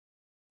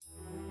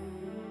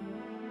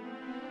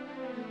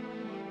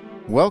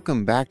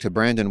Welcome back to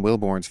Brandon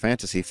Wilborn's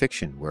Fantasy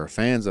Fiction, where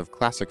fans of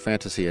classic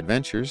fantasy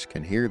adventures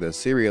can hear the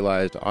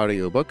serialized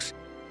audiobooks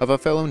of a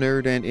fellow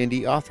nerd and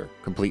indie author,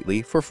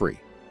 completely for free.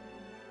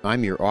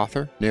 I'm your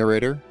author,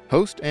 narrator,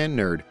 host, and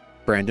nerd,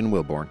 Brandon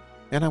Wilborn,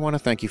 and I want to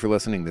thank you for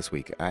listening this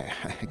week. I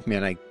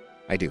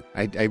do.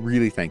 I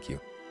really thank you.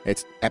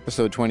 It's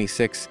episode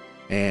 26,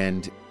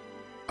 and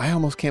I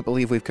almost can't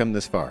believe we've come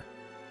this far.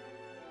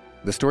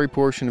 The story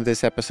portion of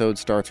this episode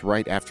starts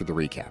right after the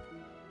recap.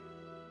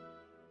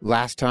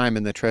 Last time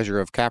in the Treasure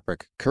of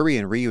Capric,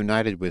 Curian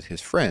reunited with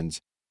his friends,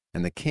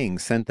 and the king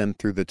sent them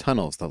through the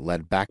tunnels that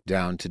led back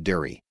down to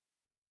Dury.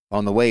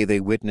 On the way,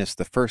 they witnessed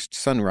the first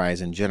sunrise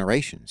in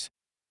generations.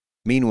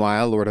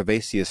 Meanwhile, Lord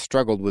Avasius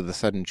struggled with the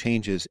sudden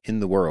changes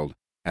in the world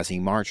as he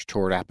marched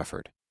toward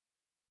Apoford.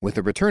 With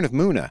the return of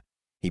Muna,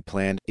 he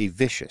planned a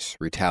vicious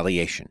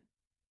retaliation.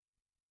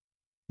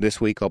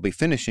 This week I'll be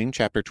finishing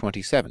Chapter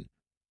 27,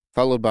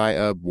 followed by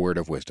a word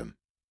of wisdom.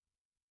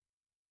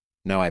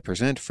 Now I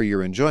present for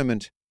your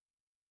enjoyment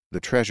The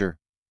Treasure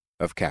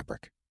of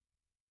Capric.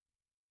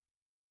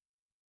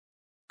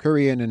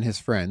 Curian and his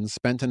friends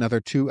spent another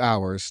 2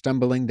 hours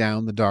stumbling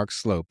down the dark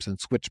slopes and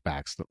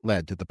switchbacks that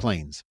led to the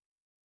plains.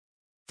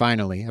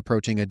 Finally,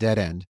 approaching a dead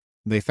end,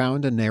 they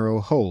found a narrow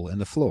hole in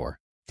the floor,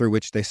 through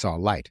which they saw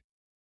light.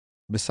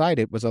 Beside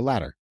it was a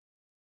ladder.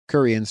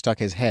 Curian stuck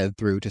his head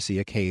through to see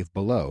a cave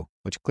below,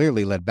 which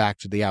clearly led back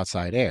to the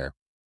outside air.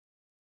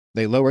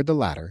 They lowered the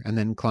ladder and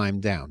then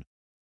climbed down.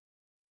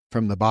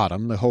 From the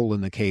bottom, the hole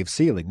in the cave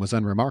ceiling was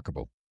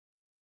unremarkable.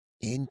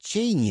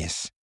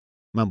 "Ingenious,"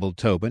 mumbled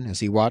Tobin as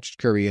he watched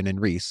Curian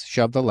and Rhys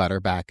shove the ladder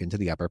back into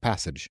the upper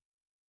passage.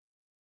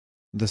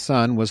 The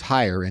sun was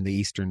higher in the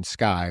eastern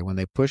sky when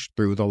they pushed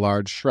through the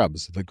large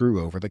shrubs that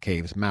grew over the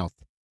cave's mouth.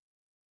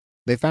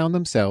 They found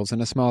themselves in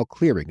a small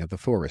clearing of the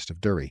forest of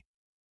Dury.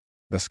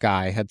 The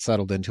sky had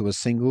settled into a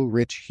single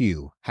rich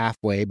hue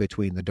halfway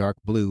between the dark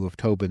blue of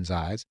Tobin's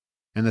eyes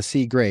and the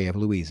sea gray of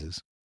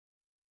Louise's,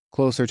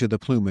 closer to the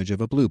plumage of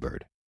a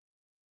bluebird.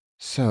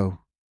 "So,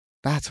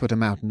 that's what a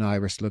mountain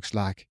iris looks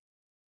like,"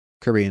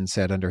 Curian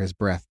said under his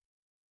breath.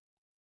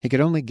 He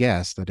could only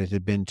guess that it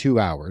had been 2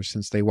 hours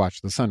since they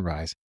watched the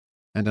sunrise,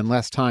 and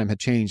unless time had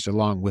changed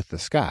along with the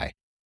sky,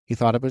 he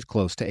thought it was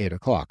close to 8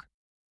 o'clock.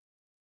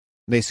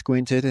 They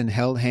squinted and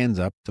held hands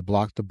up to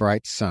block the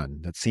bright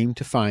sun that seemed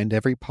to find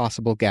every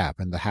possible gap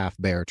in the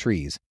half-bare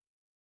trees.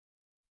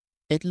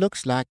 "It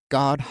looks like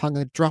God hung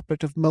a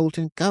droplet of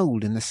molten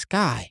gold in the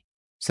sky,"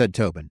 said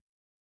Tobin.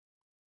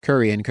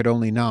 Curian could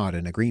only nod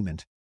in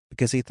agreement,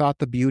 because he thought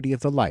the beauty of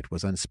the light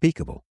was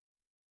unspeakable.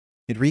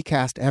 It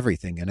recast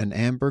everything in an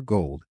amber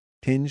gold,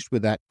 tinged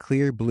with that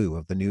clear blue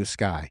of the new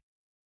sky.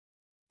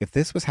 If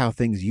this was how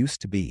things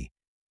used to be,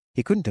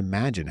 he couldn't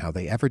imagine how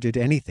they ever did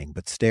anything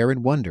but stare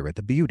in wonder at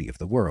the beauty of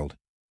the world.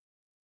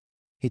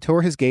 He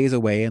tore his gaze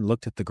away and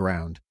looked at the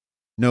ground,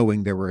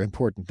 knowing there were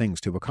important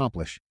things to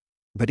accomplish.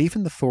 But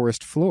even the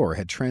forest floor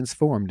had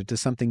transformed into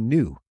something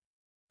new,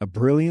 a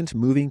brilliant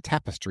moving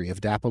tapestry of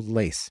dappled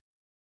lace.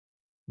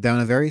 Down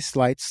a very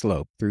slight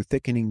slope through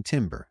thickening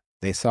timber,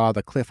 they saw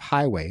the cliff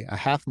highway a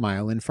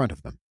half-mile in front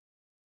of them.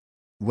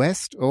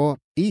 "West or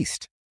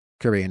east?"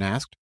 Curian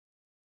asked.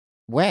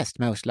 "West,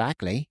 most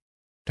likely,"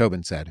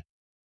 Tobin said.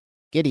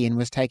 "Gideon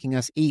was taking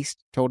us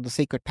east toward the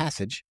secret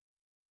passage."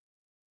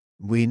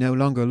 "We no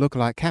longer look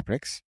like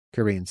Caprics,"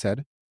 Curian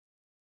said.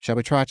 "Shall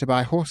we try to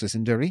buy horses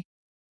in Dury?"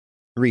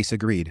 Rhys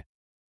agreed.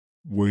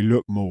 "We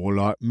look more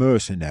like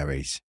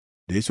mercenaries.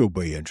 This'll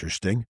be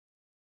interesting."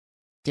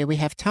 "Do we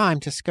have time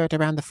to skirt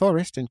around the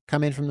forest and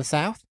come in from the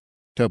south?"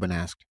 Tobin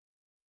asked.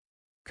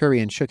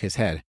 Curian shook his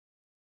head.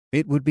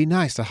 "It would be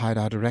nice to hide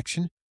our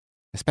direction,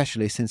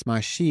 especially since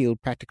my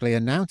shield practically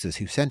announces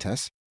who sent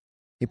us."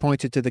 He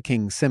pointed to the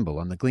king's symbol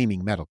on the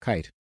gleaming metal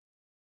kite.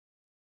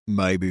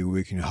 "Maybe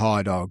we can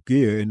hide our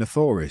gear in the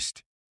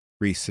forest,"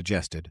 Rhys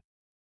suggested.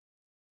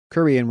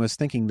 Curian was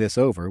thinking this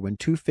over when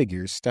 2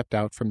 figures stepped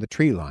out from the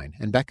tree line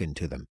and beckoned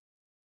to them.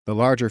 The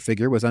larger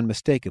figure was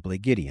unmistakably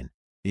Gideon,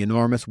 the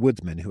enormous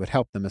woodsman who had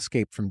helped them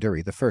escape from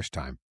Dury the first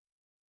time.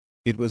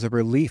 It was a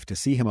relief to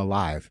see him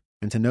alive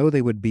and to know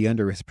they would be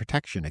under his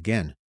protection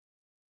again.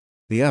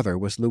 The other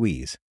was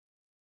Louise.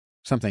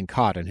 Something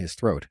caught in his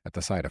throat at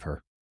the sight of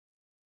her.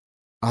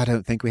 "I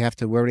don't think we have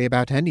to worry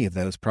about any of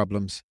those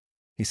problems,"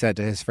 he said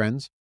to his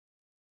friends.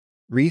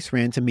 Rhys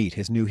ran to meet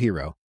his new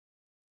hero.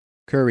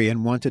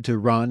 Curian wanted to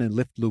run and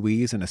lift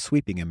Louise in a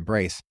sweeping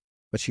embrace,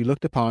 but she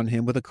looked upon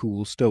him with a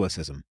cool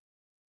stoicism.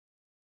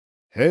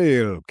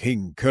 "Hail,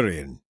 King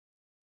Curian,"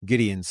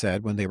 Gideon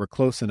said when they were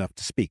close enough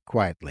to speak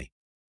quietly.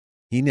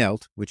 He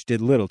knelt, which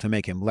did little to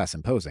make him less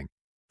imposing,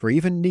 for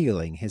even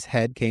kneeling his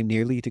head came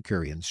nearly to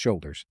Curian's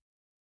shoulders.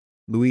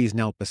 Louise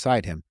knelt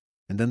beside him,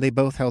 and then they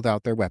both held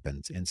out their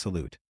weapons in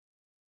salute.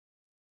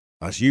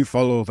 "As you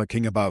follow the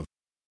king above,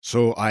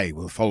 so I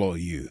will follow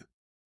you,"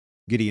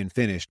 Gideon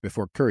finished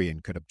before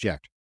Curian could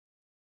object.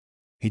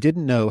 He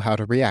didn't know how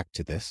to react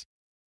to this.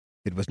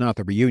 It was not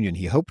the reunion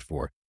he hoped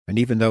for, and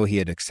even though he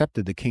had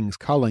accepted the king's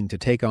calling to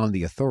take on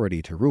the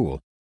authority to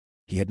rule,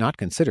 he had not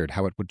considered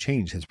how it would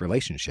change his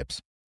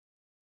relationships.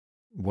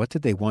 What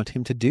did they want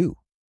him to do?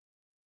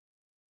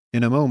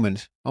 In a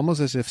moment,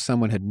 almost as if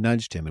someone had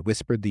nudged him and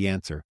whispered the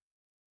answer,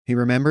 he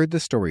remembered the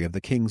story of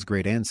the king's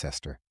great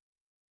ancestor.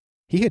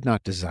 He had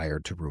not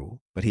desired to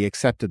rule, but he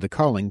accepted the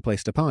calling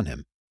placed upon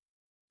him.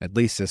 At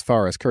least as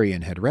far as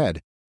Curian had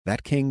read,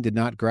 that king did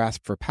not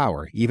grasp for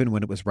power even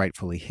when it was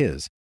rightfully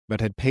his,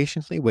 but had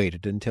patiently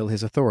waited until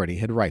his authority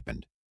had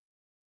ripened.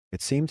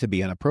 It seemed to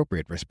be an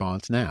appropriate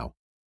response now.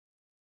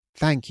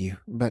 Thank you,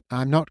 but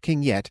I'm not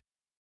king yet.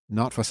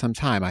 Not for some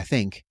time, I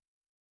think.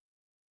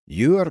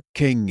 You're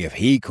king if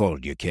he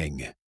called you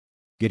king,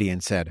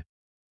 Gideon said.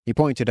 He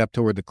pointed up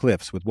toward the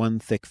cliffs with one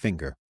thick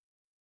finger.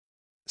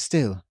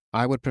 Still,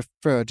 I would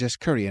prefer just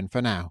Curian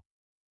for now.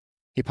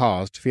 He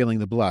paused, feeling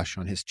the blush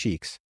on his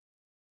cheeks.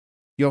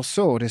 Your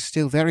sword is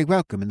still very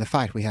welcome in the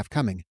fight we have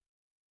coming.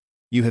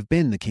 You have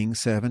been the king's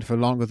servant for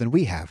longer than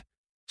we have,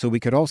 so we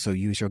could also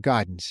use your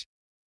guidance.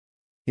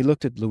 He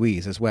looked at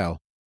Louise as well.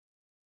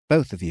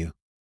 Both of you.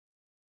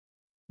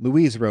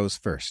 Louise rose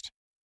first.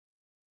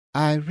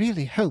 I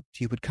really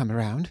hoped you would come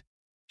around,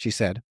 she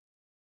said.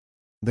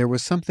 There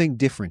was something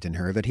different in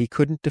her that he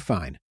couldn't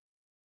define.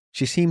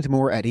 She seemed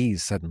more at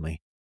ease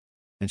suddenly,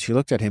 and she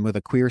looked at him with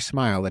a queer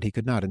smile that he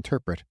could not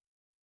interpret.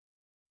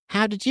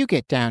 How did you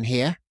get down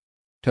here?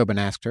 Tobin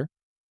asked her.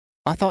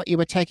 I thought you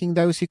were taking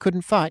those who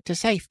couldn't fight to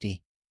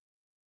safety.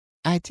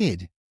 I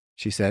did,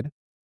 she said.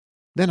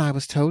 Then I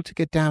was told to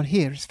get down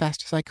here as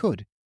fast as I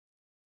could.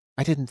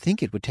 I didn't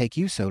think it would take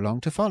you so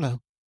long to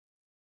follow.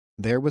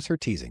 There was her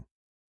teasing.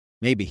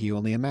 Maybe he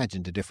only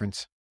imagined a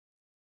difference.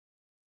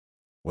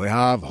 We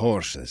have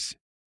horses,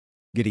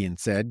 Gideon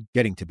said,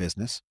 getting to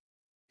business.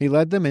 He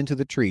led them into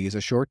the trees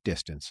a short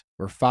distance,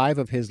 where 5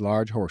 of his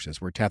large horses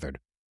were tethered.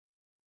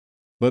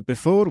 But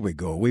before we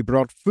go, we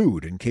brought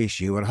food in case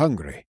you were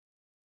hungry.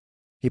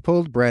 He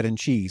pulled bread and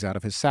cheese out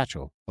of his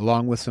satchel,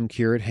 along with some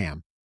cured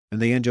ham,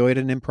 and they enjoyed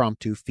an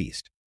impromptu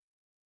feast.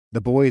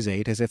 The boys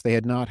ate as if they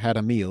had not had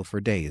a meal for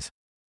days.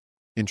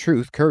 In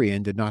truth,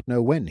 Curian did not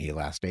know when he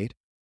last ate.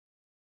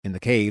 In the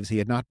caves he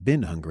had not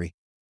been hungry,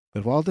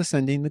 but while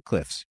descending the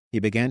cliffs he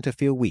began to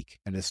feel weak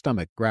and his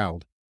stomach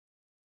growled.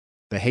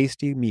 The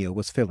hasty meal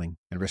was filling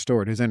and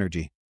restored his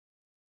energy.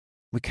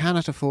 We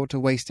cannot afford to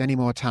waste any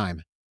more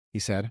time, he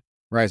said,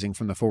 rising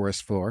from the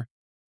forest floor.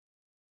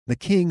 The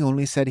king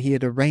only said he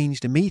had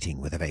arranged a meeting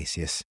with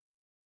Evasius,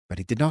 but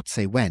he did not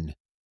say when.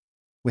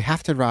 We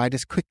have to ride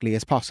as quickly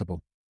as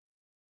possible.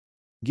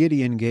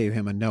 Gideon gave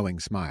him a knowing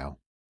smile.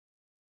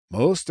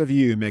 Most of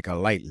you make a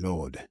light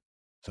load,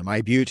 so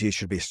my beauty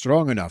should be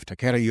strong enough to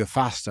carry you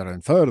faster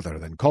and further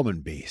than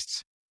common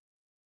beasts.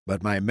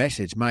 But my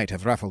message might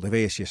have ruffled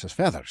Evasius's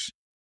feathers,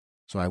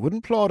 so I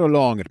wouldn't plod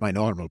along at my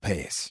normal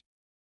pace.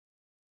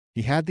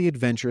 He had the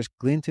adventurous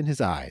glint in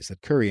his eyes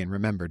that Curian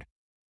remembered.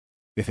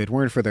 If it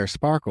weren't for their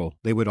sparkle,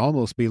 they would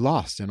almost be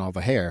lost in all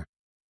the hair.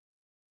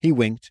 He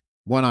winked,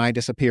 one eye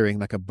disappearing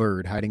like a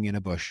bird hiding in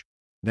a bush,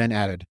 then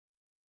added,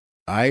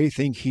 I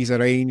think he's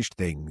arranged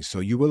things so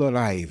you will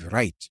arrive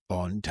right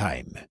on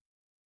time.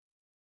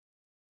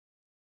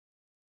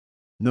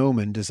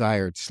 Noman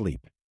desired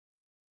sleep.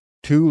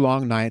 2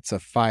 long nights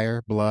of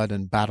fire, blood,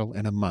 and battle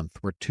in a month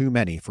were too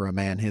many for a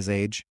man his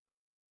age.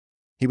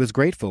 He was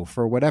grateful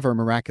for whatever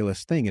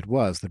miraculous thing it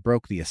was that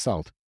broke the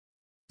assault.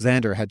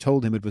 Xander had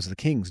told him it was the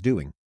king's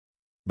doing.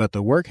 But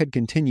the work had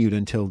continued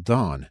until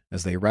dawn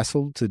as they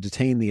wrestled to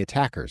detain the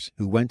attackers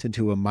who went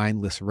into a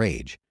mindless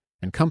rage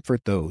and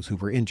comfort those who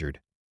were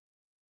injured.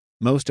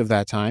 Most of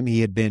that time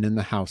he had been in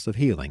the House of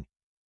Healing,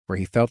 where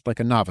he felt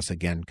like a novice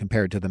again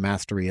compared to the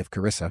mastery of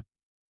Carissa.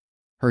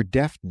 Her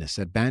deftness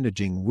at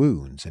bandaging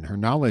wounds and her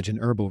knowledge in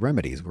herbal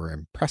remedies were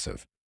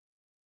impressive.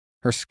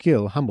 Her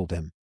skill humbled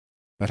him,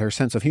 but her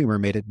sense of humor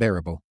made it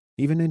bearable,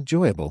 even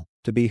enjoyable,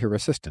 to be her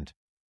assistant.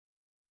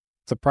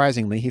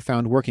 Surprisingly, he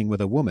found working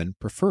with a woman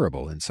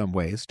preferable in some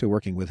ways to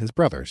working with his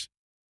brothers.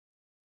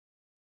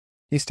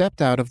 He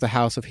stepped out of the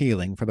House of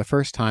Healing for the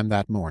first time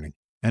that morning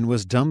and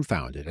was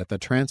dumbfounded at the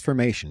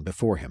transformation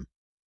before him.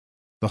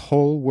 The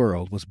whole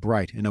world was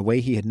bright in a way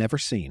he had never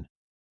seen.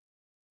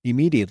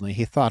 Immediately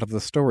he thought of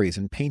the stories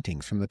and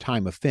paintings from the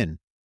time of Finn.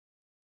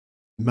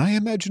 My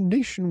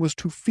imagination was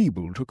too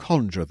feeble to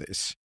conjure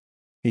this,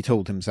 he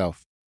told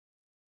himself.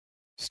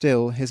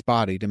 Still, his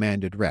body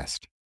demanded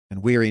rest,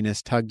 and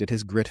weariness tugged at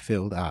his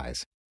grit-filled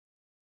eyes.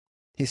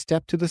 He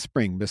stepped to the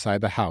spring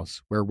beside the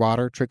house where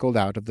water trickled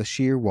out of the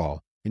sheer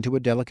wall into a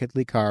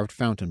delicately carved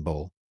fountain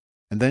bowl,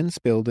 and then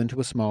spilled into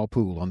a small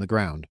pool on the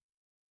ground.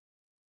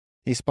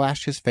 He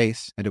splashed his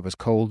face, and it was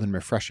cold and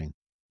refreshing,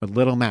 but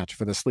little match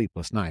for the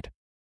sleepless night.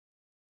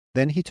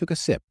 Then he took a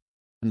sip,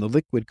 and the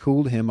liquid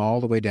cooled him all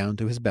the way down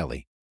to his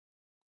belly.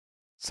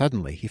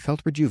 Suddenly he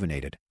felt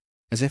rejuvenated,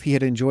 as if he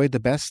had enjoyed the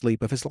best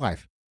sleep of his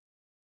life.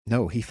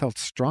 No, he felt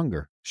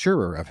stronger,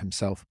 surer of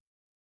himself.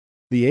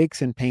 The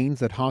aches and pains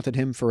that haunted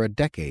him for a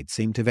decade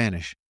seemed to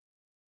vanish.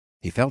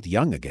 He felt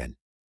young again.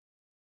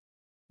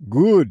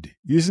 Good,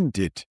 isn't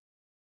it?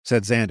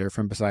 Said Xander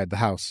from beside the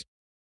house.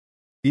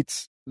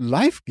 It's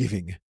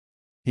life-giving,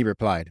 he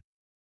replied.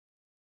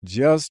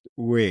 Just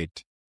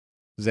wait,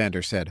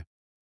 Xander said.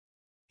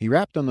 He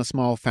rapped on the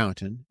small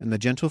fountain, and the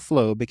gentle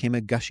flow became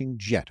a gushing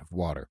jet of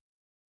water.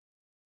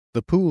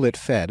 The pool it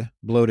fed,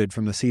 bloated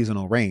from the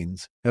seasonal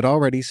rains, had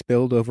already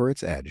spilled over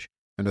its edge,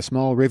 and a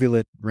small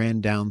rivulet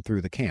ran down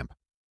through the camp.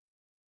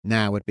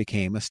 Now it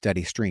became a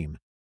steady stream.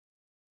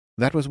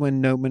 That was when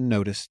Noman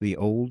noticed the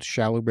old,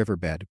 shallow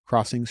riverbed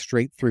crossing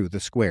straight through the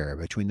square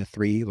between the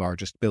three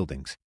largest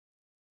buildings.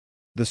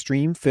 The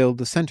stream filled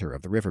the center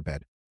of the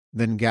riverbed,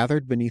 then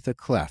gathered beneath a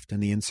cleft in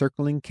the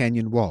encircling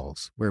canyon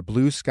walls where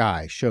blue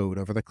sky showed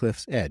over the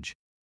cliff's edge.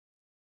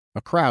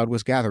 A crowd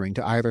was gathering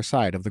to either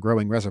side of the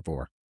growing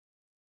reservoir.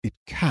 "It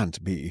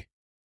can't be,"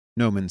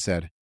 Noman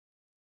said.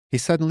 He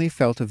suddenly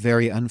felt a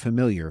very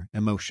unfamiliar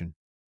emotion.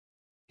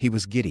 He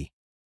was giddy.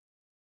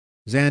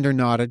 Xander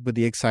nodded with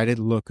the excited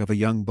look of a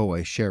young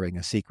boy sharing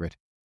a secret.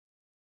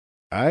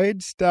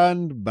 "I'd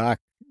stand back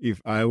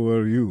if I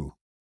were you."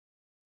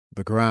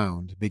 The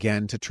ground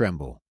began to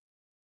tremble.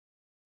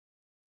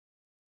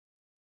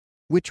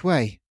 "Which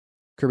way?"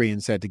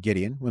 Korean said to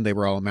Gideon when they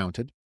were all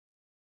mounted.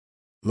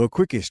 "The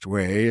quickest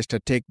way is to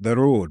take the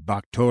road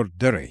back toward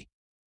Derry,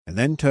 and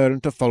then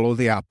turn to follow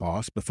the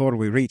Apos before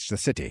we reach the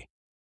city,"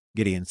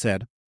 Gideon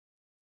said.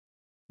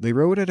 They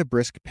rode at a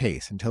brisk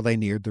pace until they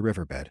neared the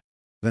riverbed,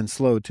 then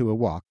slowed to a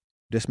walk,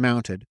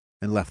 dismounted,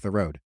 and left the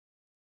road.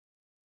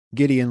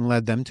 Gideon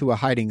led them to a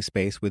hiding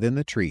space within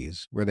the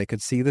trees where they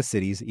could see the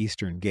city's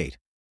eastern gate.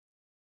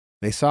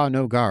 They saw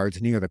no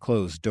guards near the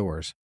closed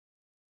doors.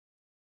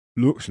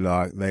 "Looks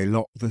like they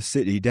locked the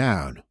city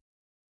down,"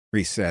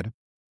 Reese said.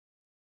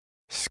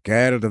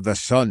 "Scared of the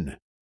sun,"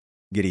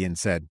 Gideon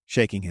said,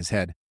 shaking his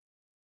head.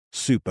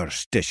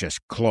 "Superstitious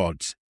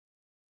clods."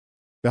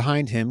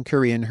 Behind him,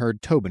 Korean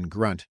heard Tobin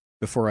grunt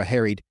before a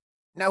harried,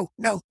 "No,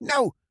 no,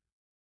 no!"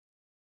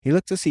 He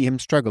looked to see him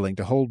struggling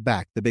to hold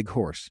back the big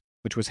horse,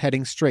 which was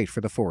heading straight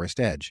for the forest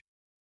edge.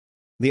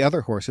 The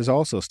other horses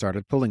also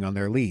started pulling on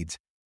their leads,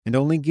 and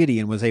only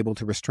Gideon was able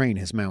to restrain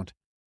his mount.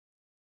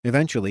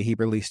 Eventually he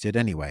released it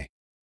anyway.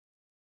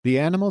 The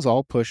animals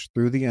all pushed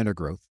through the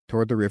undergrowth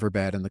toward the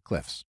riverbed and the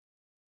cliffs.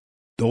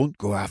 "Don't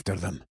go after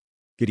them,"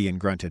 Gideon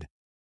grunted.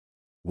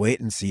 "Wait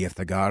and see if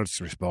the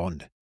guards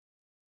respond."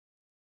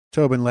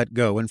 Tobin let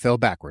go and fell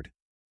backward.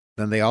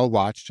 Then they all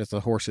watched as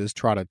the horses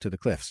trotted to the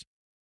cliffs.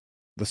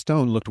 The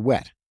stone looked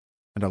wet,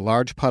 and a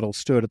large puddle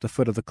stood at the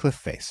foot of the cliff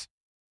face.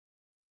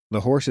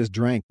 The horses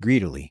drank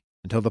greedily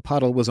until the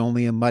puddle was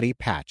only a muddy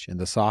patch in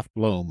the soft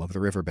loam of the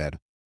riverbed.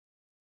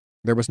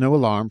 There was no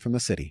alarm from the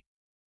city.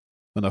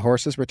 When the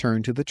horses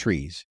returned to the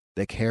trees,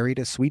 they carried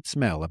a sweet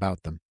smell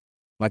about them,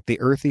 like the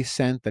earthy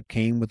scent that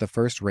came with the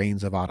first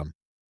rains of autumn,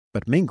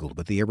 but mingled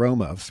with the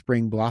aroma of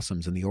spring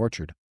blossoms in the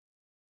orchard.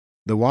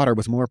 The water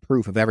was more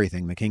proof of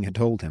everything the king had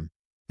told him,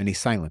 and he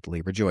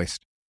silently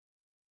rejoiced.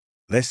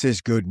 "This is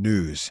good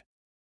news,"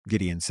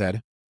 Gideon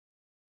said.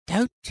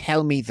 "Don't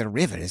tell me the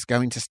river is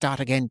going to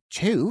start again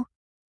too,"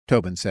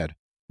 Tobin said.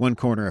 One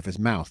corner of his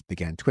mouth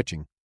began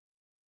twitching.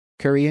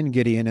 Korean,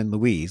 Gideon, and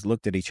Louise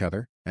looked at each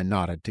other and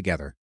nodded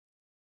together.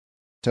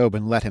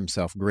 Tobin let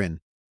himself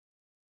grin.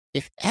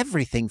 "If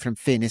everything from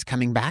Finn is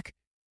coming back,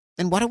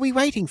 then what are we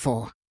waiting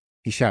for?"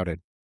 he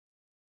shouted.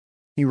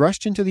 He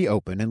rushed into the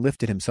open and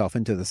lifted himself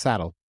into the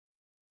saddle.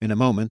 In a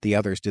moment the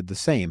others did the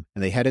same,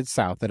 and they headed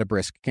south at a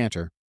brisk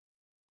canter.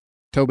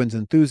 Tobin's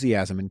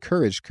enthusiasm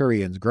encouraged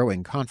Korean's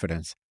growing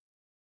confidence.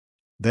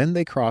 Then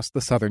they crossed the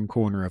southern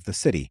corner of the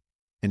city,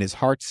 and his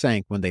heart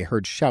sank when they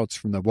heard shouts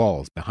from the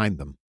walls behind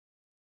them.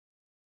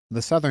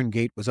 The southern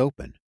gate was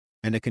open,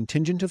 and a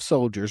contingent of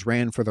soldiers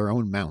ran for their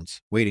own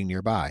mounts, waiting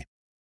nearby.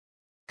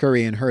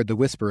 Korean heard the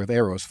whisper of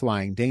arrows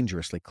flying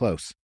dangerously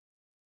close.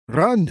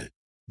 "Run!"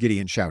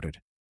 Gideon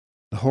shouted.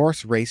 The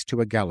horse raced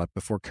to a gallop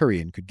before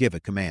Korean could give a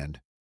command.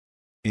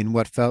 In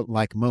what felt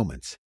like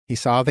moments, he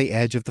saw the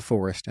edge of the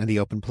forest and the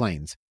open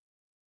plains.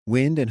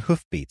 Wind and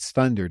hoofbeats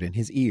thundered in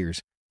his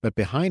ears, but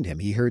behind him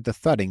he heard the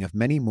thudding of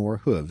many more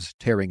hooves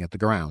tearing at the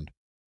ground.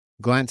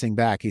 Glancing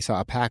back, he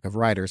saw a pack of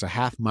riders a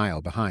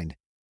half-mile behind.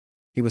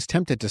 He was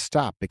tempted to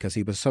stop because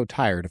he was so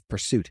tired of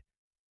pursuit.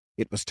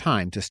 It was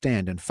time to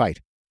stand and fight,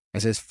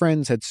 as his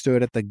friends had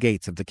stood at the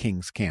gates of the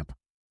king's camp.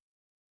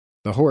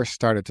 The horse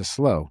started to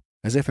slow,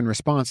 as if in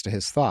response to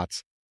his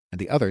thoughts,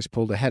 and the others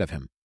pulled ahead of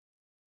him.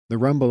 The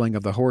rumbling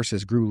of the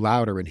horses grew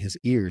louder in his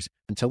ears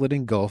until it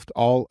engulfed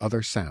all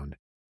other sound,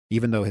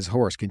 even though his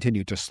horse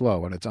continued to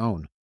slow on its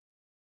own.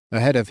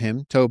 Ahead of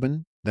him,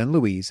 Tobin, then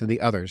Louise, and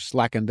the others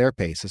slackened their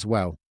pace as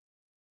well.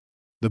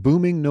 The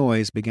booming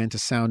noise began to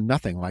sound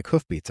nothing like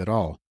hoofbeats at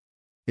all.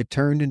 It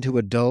turned into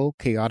a dull,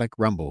 chaotic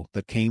rumble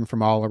that came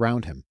from all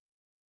around him.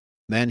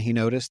 Then he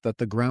noticed that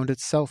the ground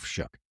itself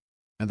shook,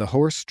 and the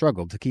horse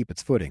struggled to keep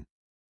its footing.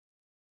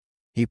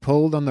 He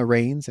pulled on the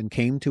reins and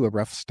came to a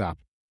rough stop,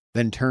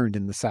 then turned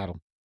in the saddle,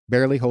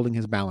 barely holding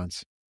his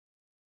balance.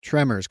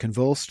 Tremors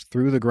convulsed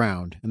through the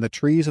ground, and the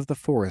trees of the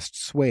forest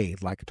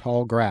swayed like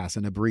tall grass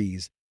in a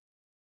breeze.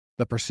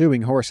 The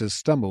pursuing horses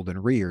stumbled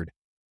and reared.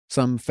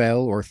 Some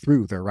fell or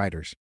threw their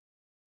riders.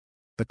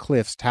 The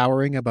cliffs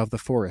towering above the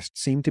forest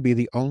seemed to be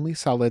the only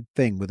solid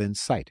thing within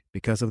sight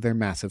because of their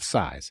massive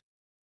size.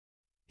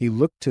 He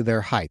looked to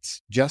their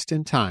heights just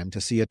in time to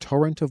see a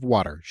torrent of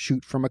water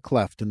shoot from a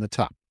cleft in the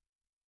top.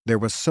 There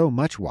was so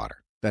much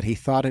water that he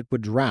thought it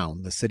would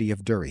drown the city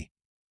of Duri.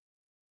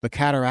 The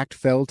cataract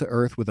fell to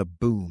earth with a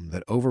boom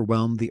that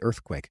overwhelmed the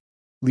earthquake,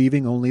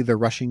 leaving only the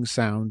rushing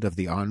sound of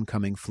the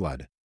oncoming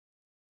flood.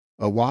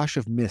 A wash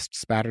of mist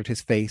spattered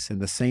his face in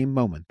the same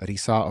moment that he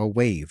saw a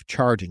wave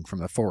charging from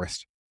the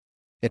forest.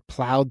 It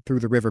plowed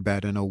through the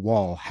riverbed in a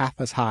wall half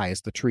as high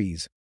as the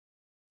trees.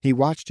 He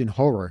watched in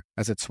horror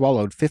as it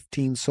swallowed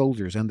 15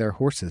 soldiers and their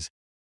horses,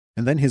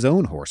 and then his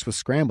own horse was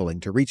scrambling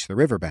to reach the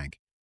riverbank.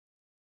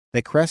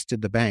 They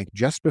crested the bank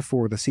just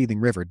before the seething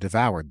river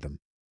devoured them.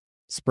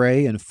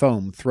 Spray and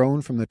foam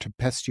thrown from the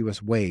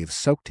tempestuous waves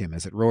soaked him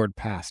as it roared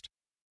past.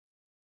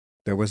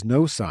 There was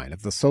no sign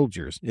of the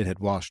soldiers it had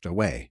washed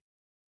away.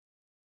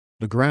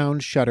 The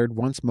ground shuddered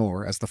once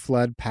more as the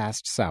flood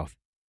passed south,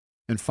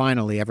 and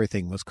finally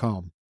everything was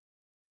calm.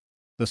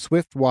 The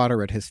swift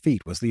water at his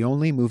feet was the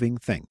only moving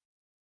thing.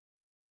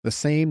 The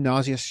same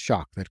nauseous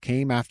shock that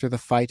came after the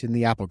fight in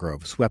the apple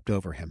grove swept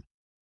over him.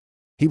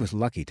 He was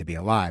lucky to be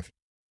alive.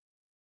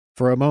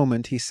 For a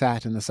moment he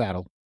sat in the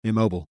saddle,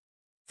 immobile,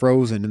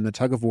 frozen in the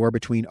tug-of-war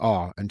between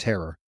awe and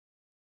terror.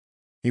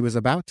 He was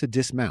about to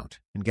dismount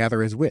and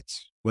gather his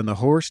wits when the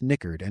horse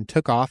nickered and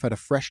took off at a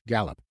fresh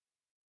gallop,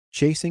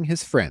 chasing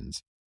his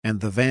friends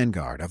and the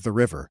vanguard of the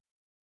river.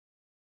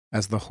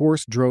 As the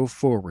horse drove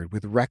forward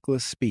with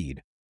reckless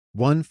speed,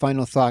 one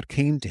final thought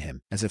came to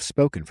him as if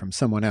spoken from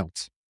someone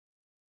else.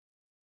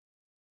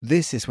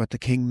 This is what the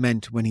king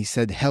meant when he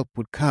said help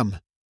would come.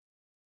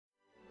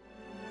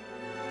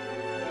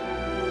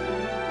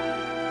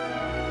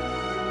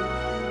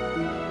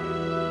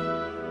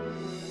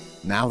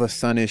 Now the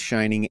sun is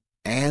shining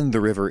and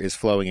the river is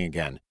flowing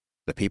again.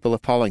 The people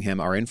of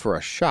Pollingham are in for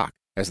a shock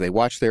as they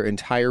watch their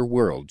entire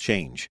world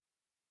change.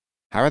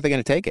 How are they going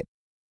to take it?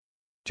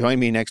 Join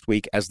me next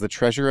week as the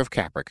Treasure of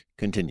Capric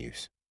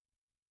continues.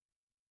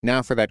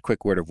 Now for that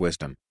quick word of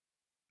wisdom.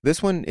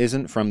 This one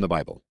isn't from the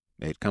Bible.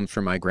 It comes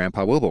from my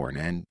grandpa Wilborn,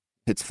 and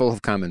it's full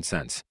of common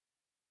sense.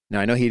 Now,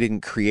 I know he didn't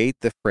create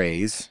the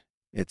phrase.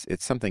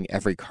 It's something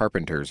every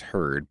carpenter's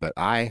heard, but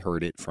I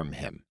heard it from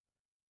him.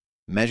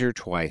 Measure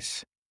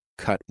twice,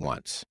 cut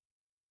once.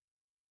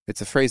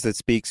 It's a phrase that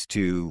speaks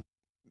to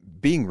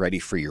being ready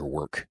for your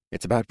work.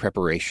 It's about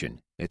preparation.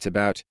 It's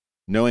about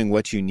knowing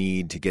what you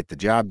need to get the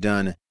job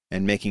done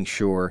and making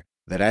sure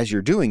that as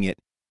you're doing it,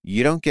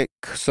 you don't get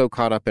so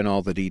caught up in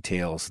all the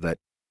details that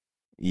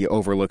you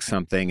overlook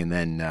something and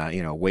then,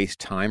 waste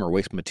time or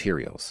waste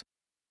materials.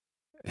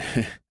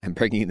 I'm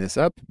bringing this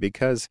up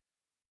because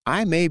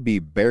I may be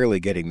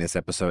barely getting this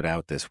episode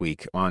out this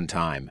week on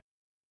time.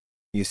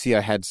 You see,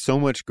 I had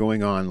so much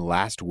going on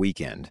last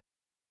weekend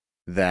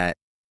that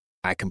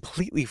I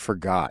completely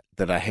forgot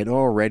that I had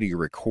already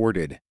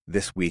recorded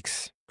this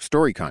week's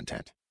story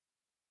content.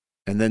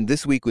 And then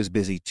this week was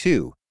busy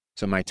too,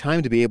 so my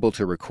time to be able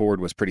to record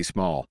was pretty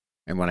small.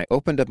 And when I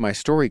opened up my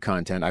story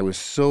content, I was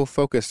so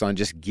focused on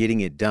just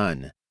getting it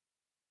done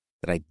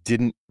that I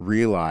didn't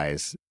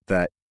realize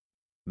that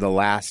the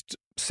last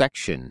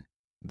section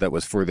that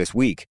was for this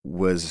week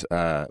was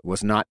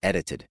not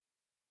edited.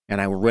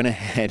 And I went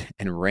ahead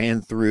and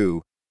ran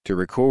through to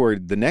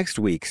record the next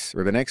week's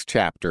or the next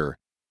chapter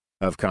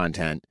of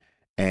content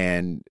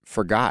and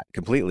forgot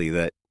completely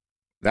that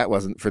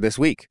wasn't for this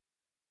week.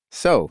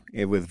 So,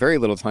 with very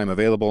little time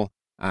available,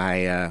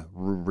 I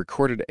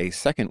recorded a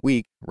second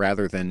week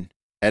rather than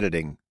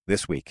editing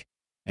this week.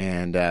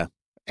 And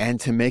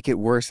to make it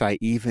worse, I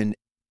even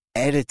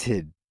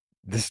edited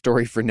the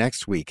story for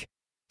next week.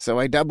 So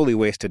I doubly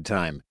wasted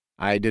time.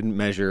 I didn't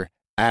measure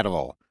at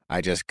all.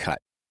 I just cut.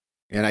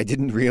 And I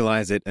didn't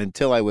realize it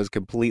until I was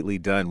completely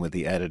done with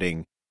the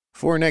editing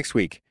for next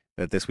week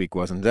that this week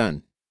wasn't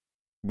done.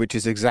 Which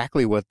is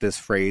exactly what this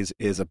phrase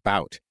is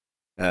about.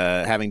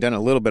 Having done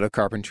a little bit of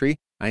carpentry,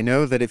 I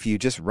know that if you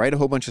just write a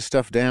whole bunch of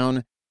stuff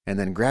down and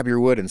then grab your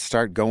wood and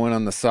start going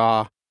on the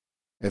saw,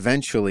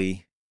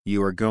 eventually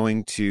you are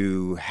going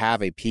to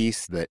have a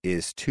piece that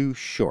is too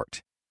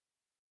short,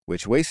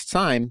 which wastes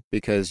time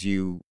because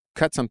you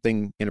cut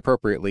something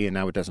inappropriately and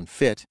now it doesn't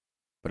fit,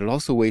 but it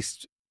also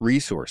wastes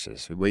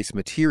resources. It wastes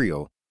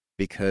material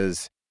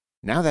because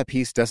now that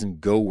piece doesn't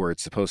go where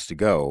it's supposed to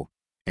go.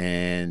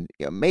 And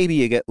maybe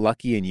you get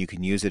lucky and you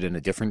can use it in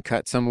a different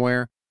cut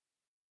somewhere,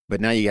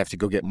 but now you have to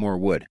go get more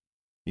wood.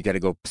 You got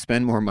to go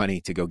spend more money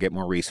to go get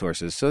more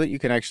resources so that you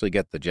can actually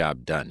get the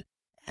job done.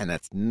 And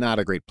that's not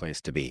a great place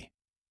to be.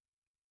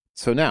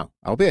 So now,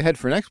 I'll be ahead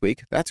for next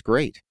week. That's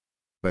great.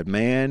 But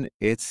man,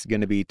 it's going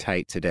to be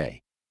tight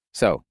today.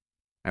 So,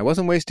 I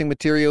wasn't wasting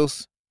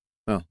materials,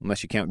 well,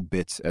 unless you count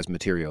bits as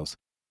materials,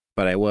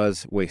 but I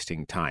was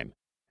wasting time.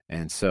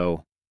 And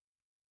so,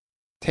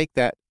 take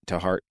that to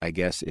heart, I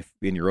guess, if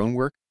in your own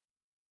work.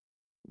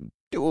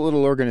 Do a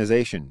little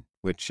organization,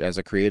 which as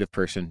a creative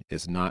person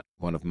is not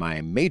one of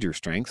my major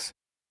strengths.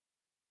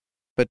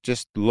 But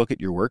just look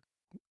at your work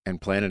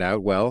and plan it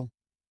out well.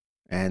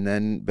 And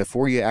then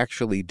before you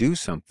actually do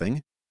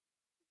something,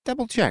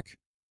 double check.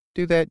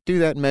 Do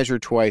that measure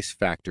twice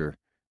factor,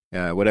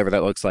 whatever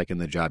that looks like in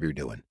the job you're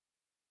doing.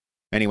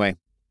 Anyway,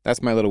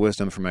 that's my little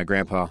wisdom from my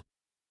grandpa.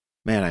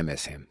 Man, I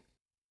miss him.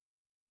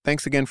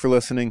 Thanks again for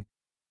listening.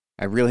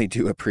 I really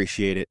do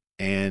appreciate it.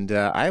 And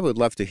I would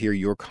love to hear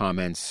your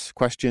comments,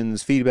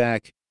 questions,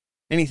 feedback,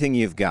 anything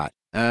you've got.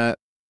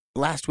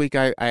 Last week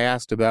I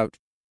asked about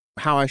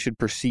how I should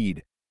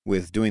proceed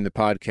with doing the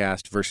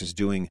podcast versus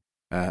doing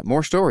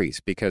more stories,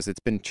 because it's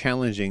been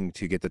challenging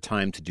to get the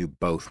time to do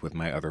both with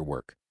my other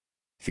work.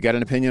 If you got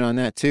an opinion on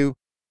that too,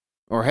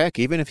 or heck,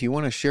 even if you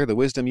want to share the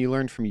wisdom you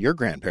learned from your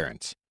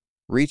grandparents,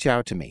 reach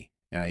out to me.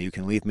 You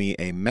can leave me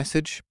a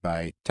message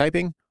by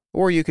typing,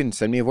 or you can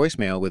send me a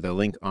voicemail with a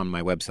link on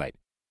my website.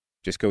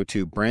 Just go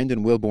to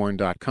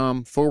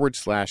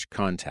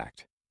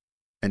brandonwilborn.com/contact.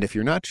 And if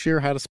you're not sure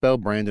how to spell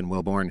Brandon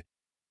Wilborn,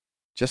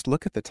 just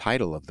look at the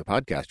title of the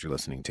podcast you're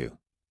listening to.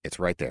 It's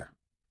right there.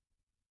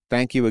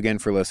 Thank you again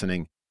for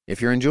listening.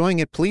 If you're enjoying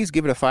it, please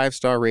give it a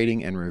 5-star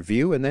rating and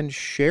review, and then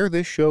share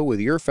this show with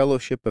your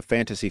fellowship of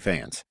fantasy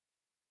fans.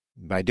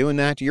 By doing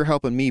that, you're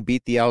helping me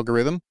beat the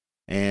algorithm,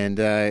 and,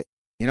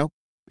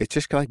 it's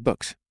just like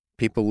books.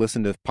 People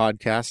listen to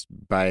podcasts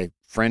by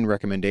friend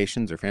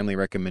recommendations or family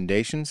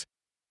recommendations.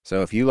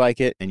 So if you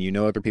like it and you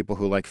know other people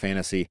who like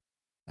fantasy,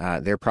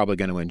 they're probably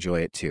going to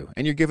enjoy it too.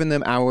 And you're giving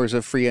them hours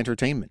of free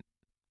entertainment.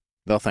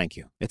 They'll thank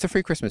you. It's a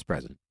free Christmas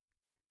present.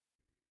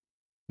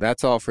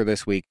 That's all for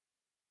this week.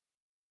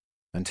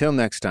 Until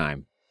next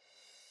time,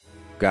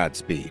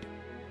 Godspeed.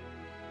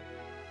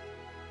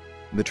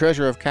 The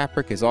Treasure of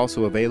Capric is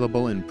also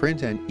available in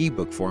print and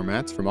ebook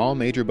formats from all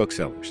major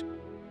booksellers.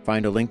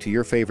 Find a link to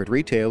your favorite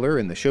retailer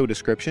in the show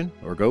description,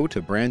 or go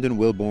to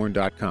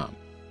brandonwilborn.com.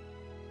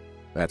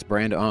 That's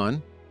brand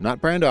on,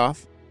 not brand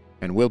off,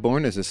 and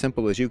Wilborn is as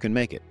simple as you can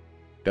make it.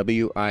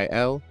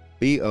 Wilborn.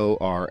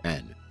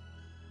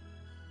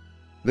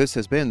 This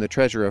has been The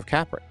Treasure of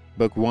Capric,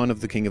 Book 1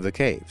 of The King of the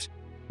Caves,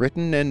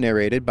 written and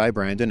narrated by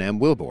Brandon M.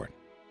 Wilborn.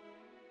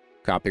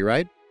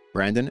 Copyright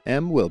Brandon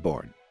M.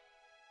 Wilborn.